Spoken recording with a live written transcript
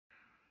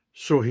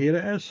So here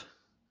it is,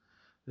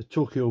 the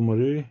Tokyo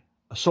Marui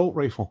assault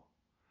rifle.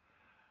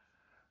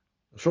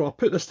 So I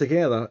put this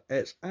together.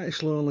 It's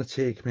actually only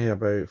taken me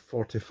about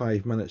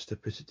 45 minutes to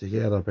put it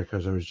together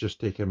because I was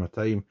just taking my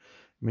time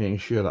making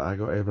sure that I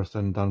got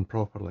everything done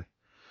properly.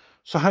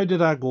 So how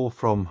did I go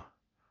from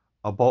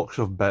a box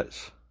of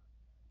bits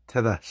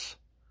to this?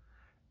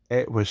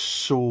 It was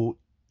so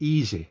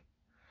easy.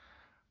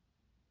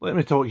 Let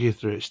me talk you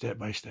through it step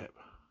by step.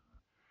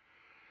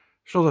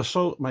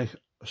 So my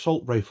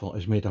assault rifle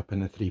is made up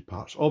into 3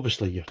 parts.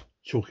 Obviously your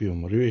Tokyo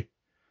Marui,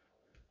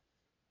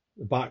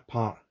 the back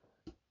part,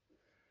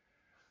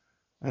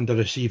 and the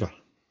receiver.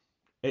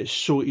 It's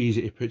so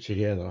easy to put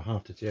together, I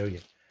have to tell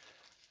you.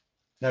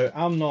 Now,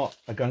 I'm not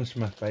a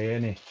gunsmith by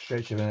any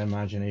stretch of an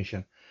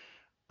imagination.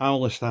 I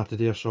only started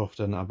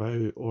airsofting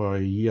about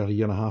a year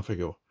and a half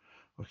ago.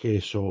 Okay,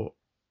 so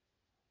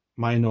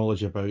my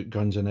knowledge about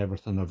guns and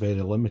everything are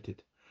very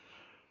limited.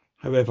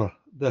 However,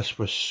 this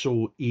was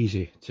so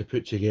easy to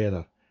put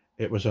together.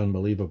 It was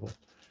unbelievable.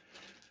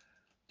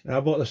 Now, I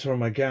bought this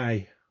from a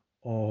guy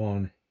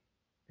on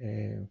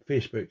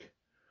Facebook,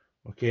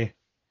 okay,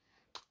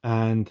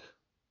 and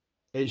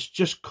it's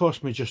just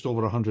cost me just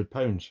over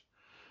 £100,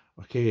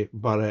 okay,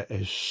 but it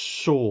is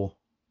so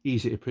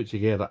easy to put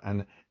together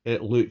and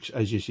it looks,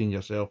 as you've seen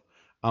yourself,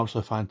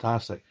 absolutely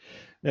fantastic.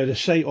 Now, the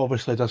sight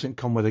obviously doesn't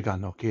come with a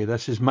gun, okay,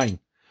 this is mine,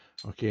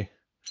 okay,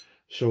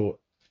 so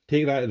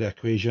take that out of the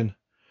equation.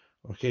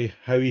 Okay,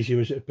 how easy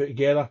was it to put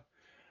together?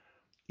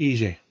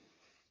 Easy.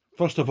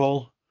 First of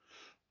all,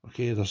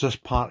 okay, there's this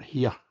part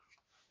here.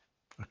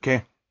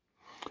 Okay,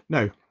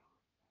 now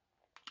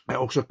it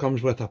also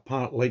comes with a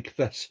part like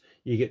this.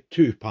 You get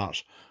 2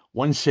 parts.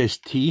 One says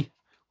T,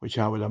 which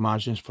I would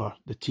imagine is for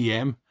the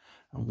TM,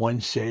 and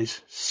one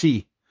says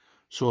C.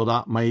 So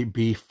that might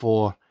be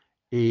for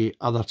a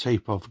other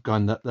type of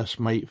gun that this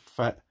might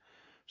fit,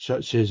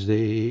 such as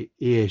the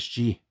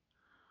ASG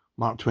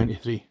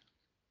Mk23.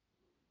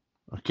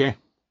 Okay,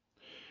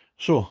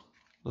 so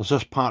there's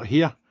this part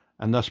here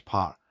and this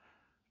part.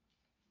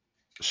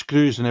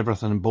 Screws and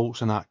everything and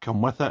bolts and that come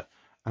with it,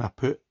 and I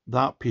put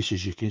that piece,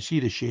 as you can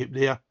see the shape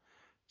there,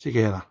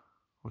 together.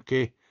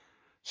 Okay,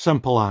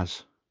 simple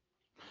as.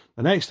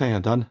 The next thing I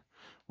done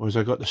was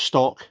I got the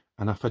stock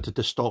and I fitted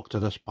the stock to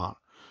this part.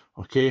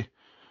 Okay,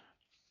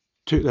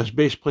 took this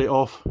base plate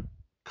off, a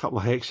couple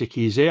of hexa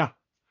keys there.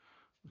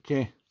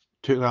 Okay,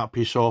 took that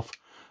piece off.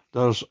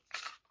 There's,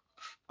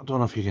 I don't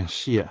know if you can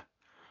see it,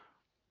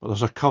 but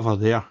there's a cover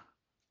there.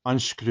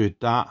 Unscrewed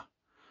that,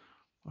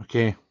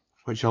 okay,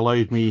 which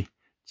allowed me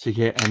to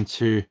get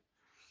into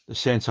the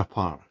centre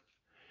part.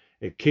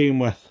 It came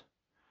with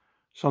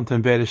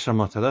something very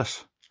similar to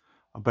this,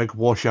 a big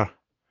washer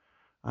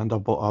and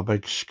a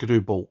big screw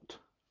bolt.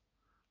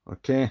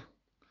 Okay,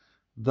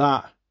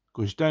 that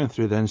goes down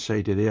through the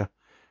inside of there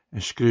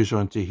and screws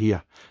onto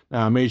here.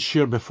 Now, I made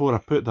sure before I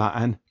put that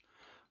in,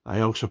 I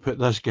also put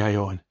this guy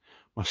on,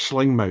 my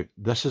sling mount.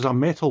 This is a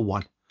metal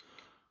one,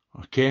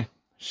 okay,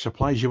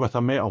 supplies you with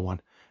a metal one.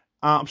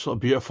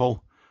 Absolutely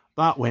beautiful.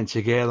 That went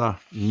together,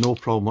 no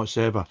problem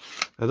whatsoever.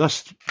 Now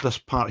this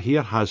part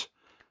here has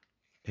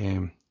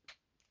 1,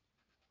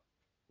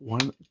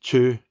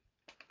 2,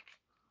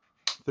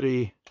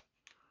 3,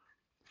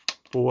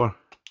 4,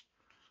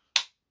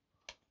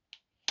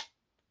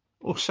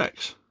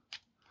 6.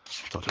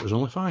 I thought it was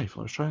only 5.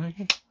 Let's try that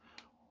again.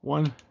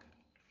 1,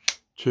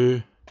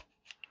 2,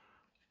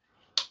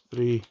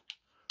 3,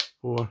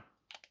 4.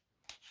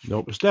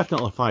 Nope, it's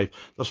definitely 5.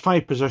 There's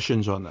 5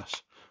 positions on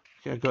this.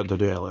 Okay, I got to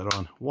do earlier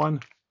on.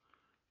 1,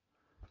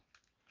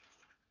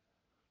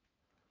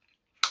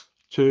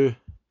 2,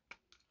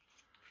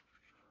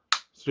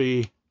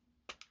 3,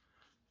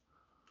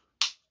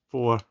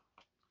 4,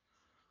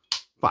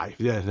 5.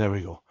 Yeah, there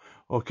we go.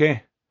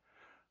 Okay,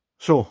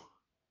 so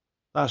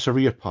that's the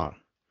rear part.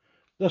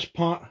 This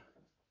part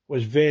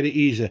was very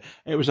easy.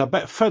 It was a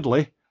bit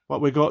fiddly,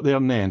 but we got there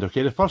in the end.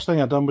 Okay, the first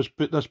thing I done was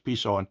put this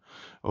piece on.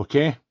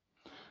 Okay,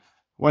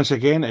 once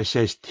again it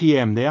says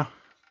TM there.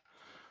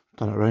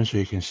 Turn it around so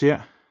you can see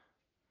it.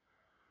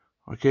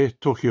 Okay,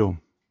 Tokyo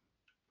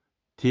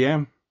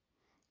TM.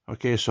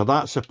 Okay, so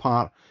that's the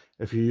part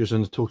if you're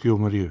using the Tokyo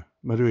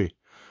Marui.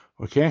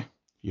 Okay,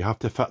 you have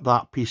to fit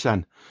that piece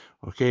in.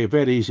 Okay,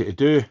 very easy to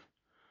do.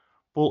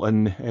 Bolt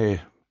in,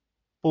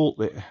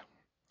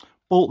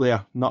 bolt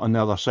there, nut on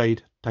the other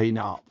side, tighten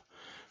it up.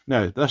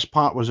 Now, this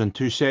part was in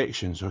 2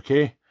 sections,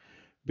 okay?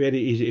 Very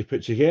easy to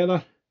put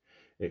together.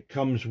 It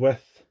comes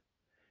with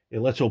a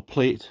little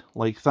plate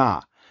like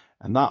that,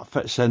 and that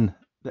fits in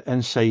the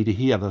inside of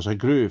here. There's a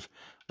groove.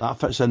 That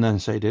fits in the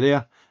inside of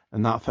there,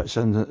 and that fits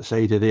in the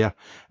side of there.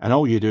 And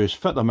all you do is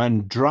fit them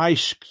in, dry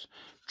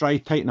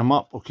tighten them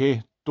up,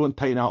 okay? Don't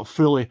tighten it up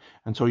fully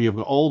until you've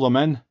got all them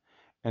in,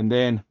 and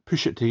then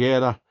push it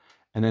together,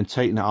 and then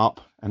tighten it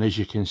up. And as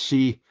you can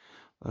see,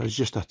 there's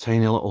just a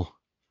tiny little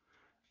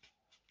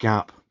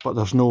gap, but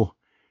there's no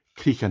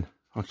creaking,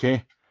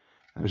 okay?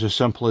 It was as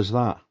simple as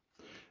that.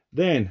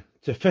 Then,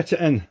 to fit it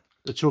in,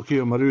 the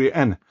Tokyo Marui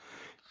in,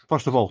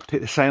 first of all,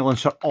 take the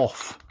silencer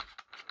off,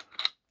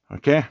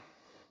 okay?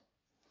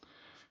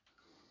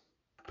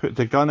 put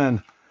the gun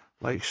in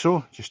like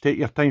so. Just take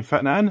your time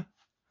fitting it in.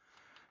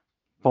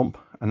 Bump,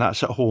 and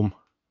that's at home.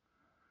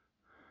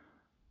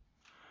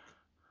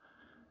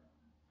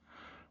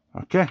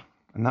 Okay,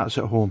 and that's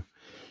at home.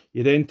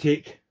 You then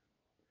take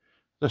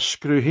this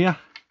screw here,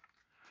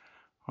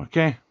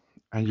 okay,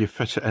 and you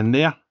fit it in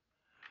there,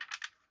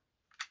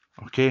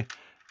 okay,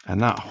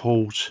 and that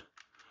holds,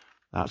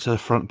 that's the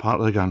front part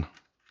of the gun.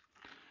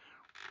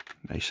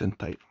 Nice and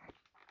tight.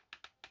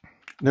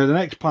 Now the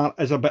next part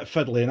is a bit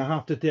fiddly, and I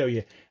have to tell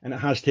you, and it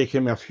has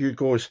taken me a few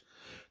goes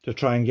to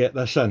try and get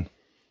this in.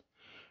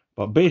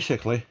 But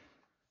basically,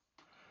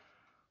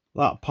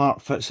 that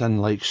part fits in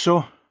like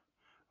so,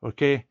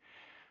 okay,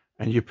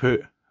 and you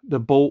put the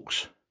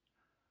bolts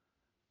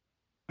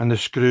and the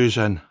screws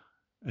in,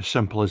 as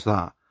simple as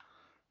that.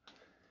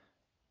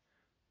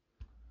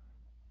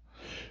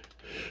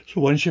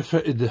 So once you've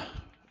fitted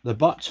the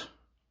butt,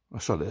 or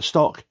sorry, the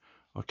stock,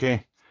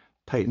 okay,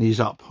 tighten these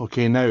up.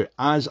 Okay, now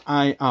as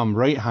I am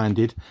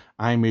right-handed,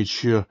 I made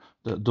sure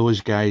that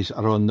those guys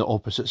are on the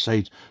opposite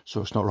side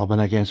so it's not rubbing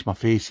against my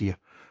face here.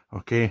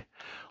 Okay,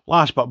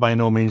 last but by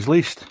no means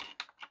least,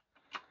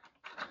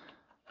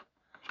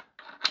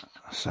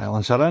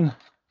 silencer in.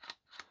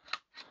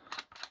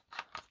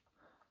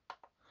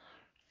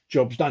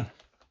 Job's done.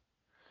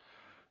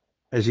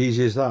 As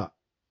easy as that.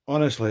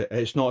 Honestly,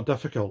 it's not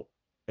difficult.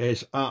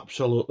 It's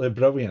absolutely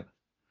brilliant.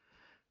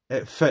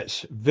 It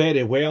fits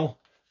very well.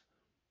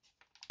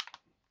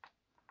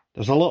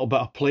 There's a little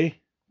bit of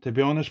play, to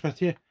be honest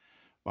with you,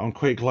 but I'm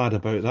quite glad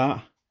about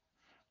that,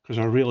 because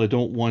I really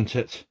don't want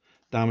it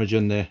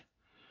damaging the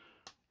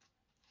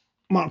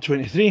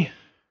Mk23.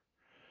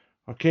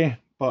 Okay,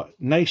 but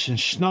nice and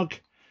snug,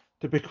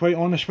 to be quite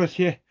honest with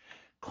you.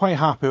 Quite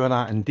happy with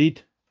that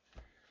indeed.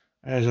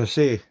 As I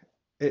say,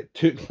 it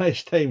took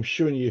less time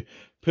showing you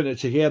putting it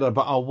together,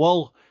 but I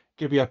will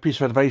give you a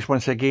piece of advice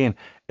once again,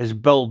 is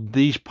build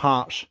these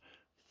parts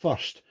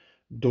first.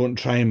 Don't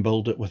try and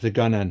build it with the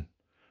gun in,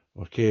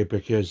 okay,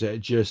 because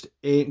it just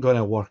ain't going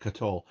to work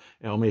at all.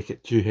 It'll make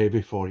it too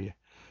heavy for you.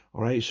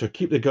 Alright, so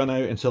keep the gun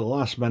out until the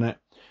last minute.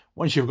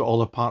 Once you've got all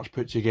the parts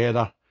put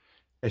together,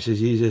 it's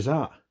as easy as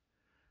that.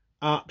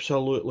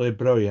 Absolutely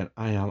brilliant.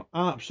 I am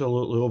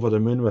absolutely over the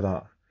moon with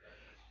that.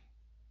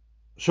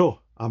 So,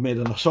 I've made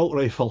an assault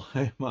rifle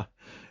out of my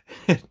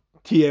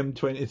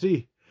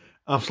Mk23.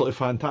 Absolutely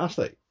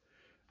fantastic.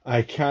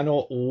 I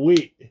cannot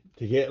wait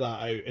to get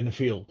that out in the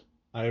field.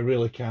 I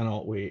really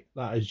cannot wait.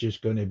 That is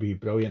just going to be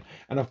brilliant.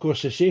 And of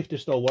course the safety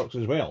still works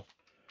as well.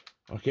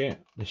 Okay,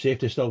 the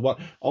safety still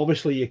works.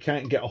 Obviously you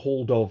can't get a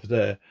hold of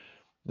the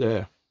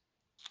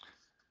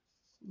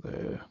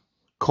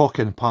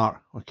cocking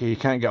part. Okay, you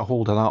can't get a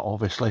hold of that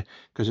obviously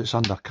because it's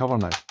under cover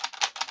now.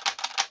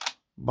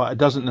 But it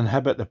doesn't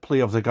inhibit the play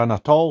of the gun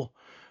at all.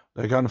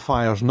 The gun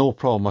fires no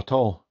problem at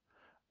all.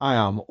 I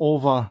am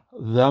over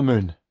the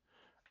moon.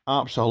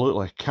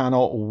 Absolutely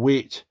cannot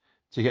wait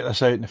to get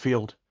this out in the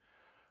field.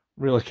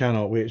 Really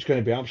cannot wait. It's going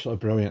to be absolutely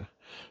brilliant.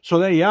 So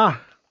there you are.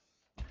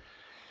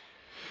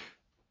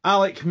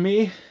 Alex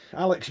May,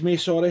 on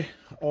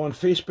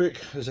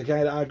Facebook is a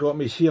guy that I got.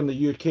 He's here in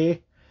the UK.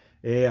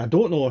 I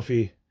don't know if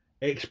he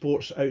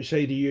exports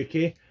outside the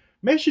UK.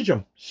 Message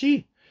him,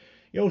 see.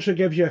 He also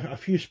gives you a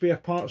few spare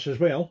parts as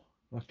well.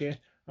 Okay,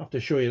 I have to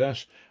show you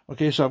this.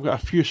 Okay, so I've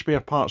got a few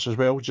spare parts as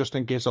well, just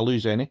in case I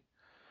lose any.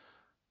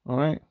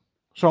 Alright,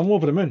 so I'm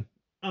over the moon.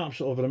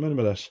 Absolutely over the moon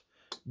with this.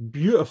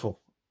 Beautiful.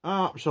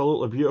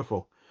 Absolutely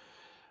beautiful.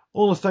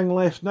 Only thing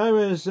left now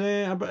is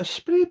a bit of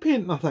spray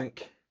painting, I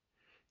think.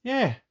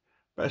 Yeah,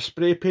 bit of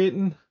spray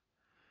painting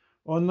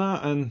on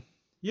that, and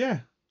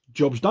yeah,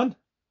 job's done.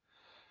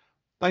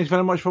 Thanks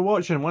very much for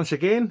watching. Once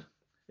again,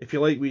 if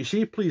you like what you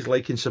see, please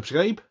like and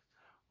subscribe.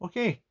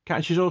 Okay,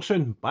 catch you all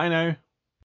soon. Bye now.